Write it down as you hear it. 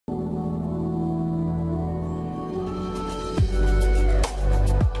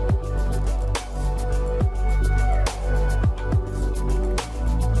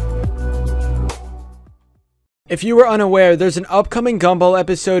If you were unaware, there's an upcoming Gumball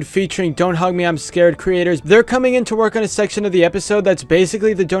episode featuring Don't Hug Me I'm Scared creators. They're coming in to work on a section of the episode that's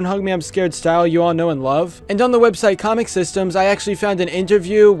basically the Don't Hug Me I'm Scared style you all know and love. And on the website Comic Systems, I actually found an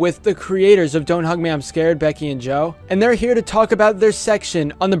interview with the creators of Don't Hug Me I'm Scared, Becky and Joe. And they're here to talk about their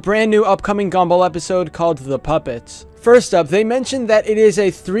section on the brand new upcoming Gumball episode called The Puppets. First up, they mentioned that it is a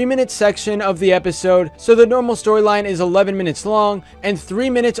 3-minute section of the episode, so the normal storyline is 11 minutes long, and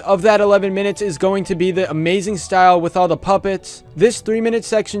 3 minutes of that 11 minutes is going to be the amazing style with all the puppets. This 3-minute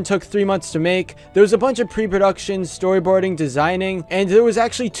section took 3 months to make. There was a bunch of pre-production, storyboarding, designing, and there was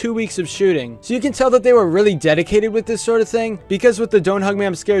actually 2 weeks of shooting. So you can tell that they were really dedicated with this sort of thing, because with the Don't Hug Me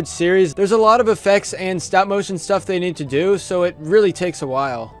I'm Scared series, there's a lot of effects and stop motion stuff they need to do, so it really takes a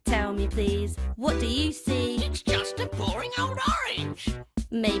while. Tell me please, what do you see? It's just a boring old orange.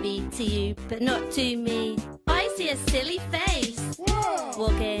 Maybe to you, but not to me. I see a silly face. Whoa.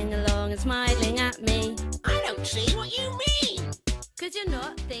 Walking along and smiling at me. I don't see what you mean. 'Cause you're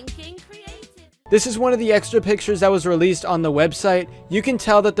not thinking creative. This is one of the extra pictures that was released on the website. You can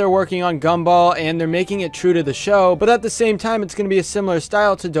tell that they're working on Gumball and they're making it true to the show, but at the same time, it's going to be a similar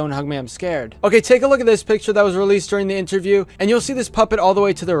style to Don't Hug Me I'm Scared. Okay, take a look at this picture that was released during the interview, and you'll see this puppet all the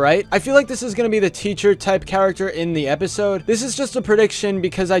way to the right. I feel like this is going to be the teacher type character in the episode. This is just a prediction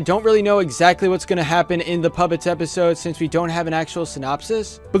because I don't really know exactly what's going to happen in the Puppets episode since we don't have an actual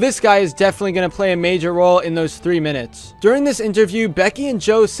synopsis, but this guy is definitely going to play a major role in those 3 minutes. During this interview, Becky and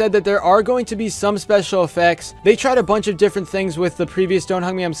Joe said that there are going to be some special effects. They tried a bunch of different things with the previous Don't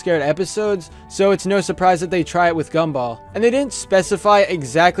Hug Me I'm Scared episodes, so it's no surprise that they try it with Gumball. And they didn't specify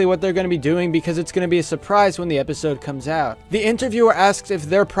exactly what they're going to be doing because it's going to be a surprise when the episode comes out. The interviewer asked if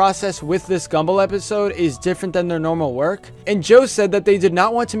their process with this Gumball episode is different than their normal work, and Joe said that they did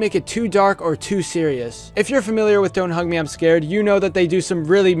not want to make it too dark or too serious. If you're familiar with Don't Hug Me I'm Scared, you know that they do some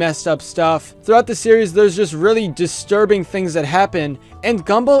really messed up stuff. Throughout the series, there's just really disturbing things that happen, and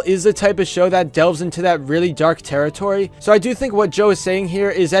Gumball is the type of show that delves into that really dark territory. So I do think what Joe is saying here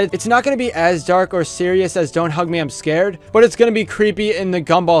is that it's not going to be as dark or serious as Don't Hug Me I'm Scared, but it's going to be creepy in the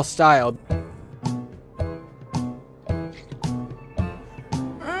Gumball style.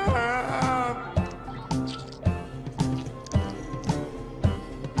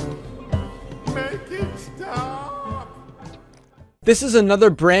 Make it stop. This is another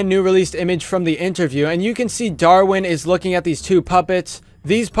brand new released image from the interview, and you can see Darwin is looking at these 2 puppets.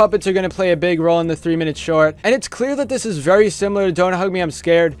 These puppets are going to play a big role in the 3-minute short, and it's clear that this is very similar to Don't Hug Me I'm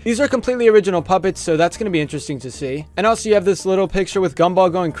Scared. These are completely original puppets, so that's going to be interesting to see. And also you have this little picture with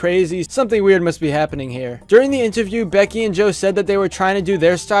Gumball going crazy. Something weird must be happening here. During the interview, Becky and Joe said that they were trying to do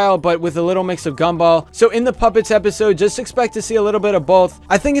their style, but with a little mix of Gumball. So in the Puppets episode, just expect to see a little bit of both.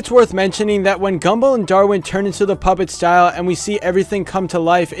 I think it's worth mentioning that when Gumball and Darwin turn into the puppet style and we see everything come to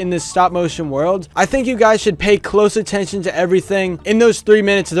life in this stop motion world, I think you guys should pay close attention to everything. In those 3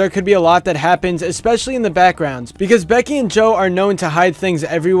 minutes, there could be a lot that happens, especially in the backgrounds, because Becky and Joe are known to hide things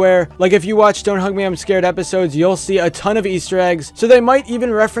everywhere. Like if you watch Don't Hug Me I'm Scared episodes, you'll see a ton of Easter eggs, so they might even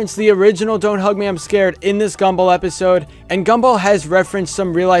reference the original Don't Hug Me I'm Scared in this Gumball episode, and Gumball has referenced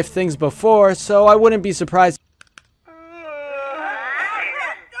some real life things before, so I wouldn't be surprised.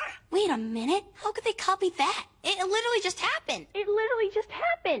 Wait a minute. How could they copy that? It literally just happened. It literally just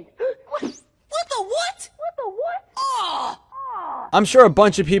happened. What the what? What the what? Oh! I'm sure a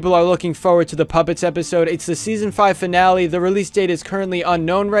bunch of people are looking forward to the Puppets episode. It's the season 5 finale. The release date is currently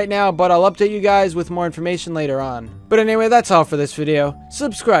unknown right now, but I'll update you guys with more information later on. But anyway, that's all for this video.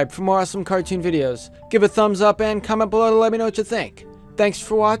 Subscribe for more awesome cartoon videos. Give a thumbs up and comment below to let me know what you think. Thanks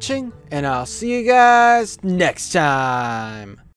for watching, and I'll see you guys next time.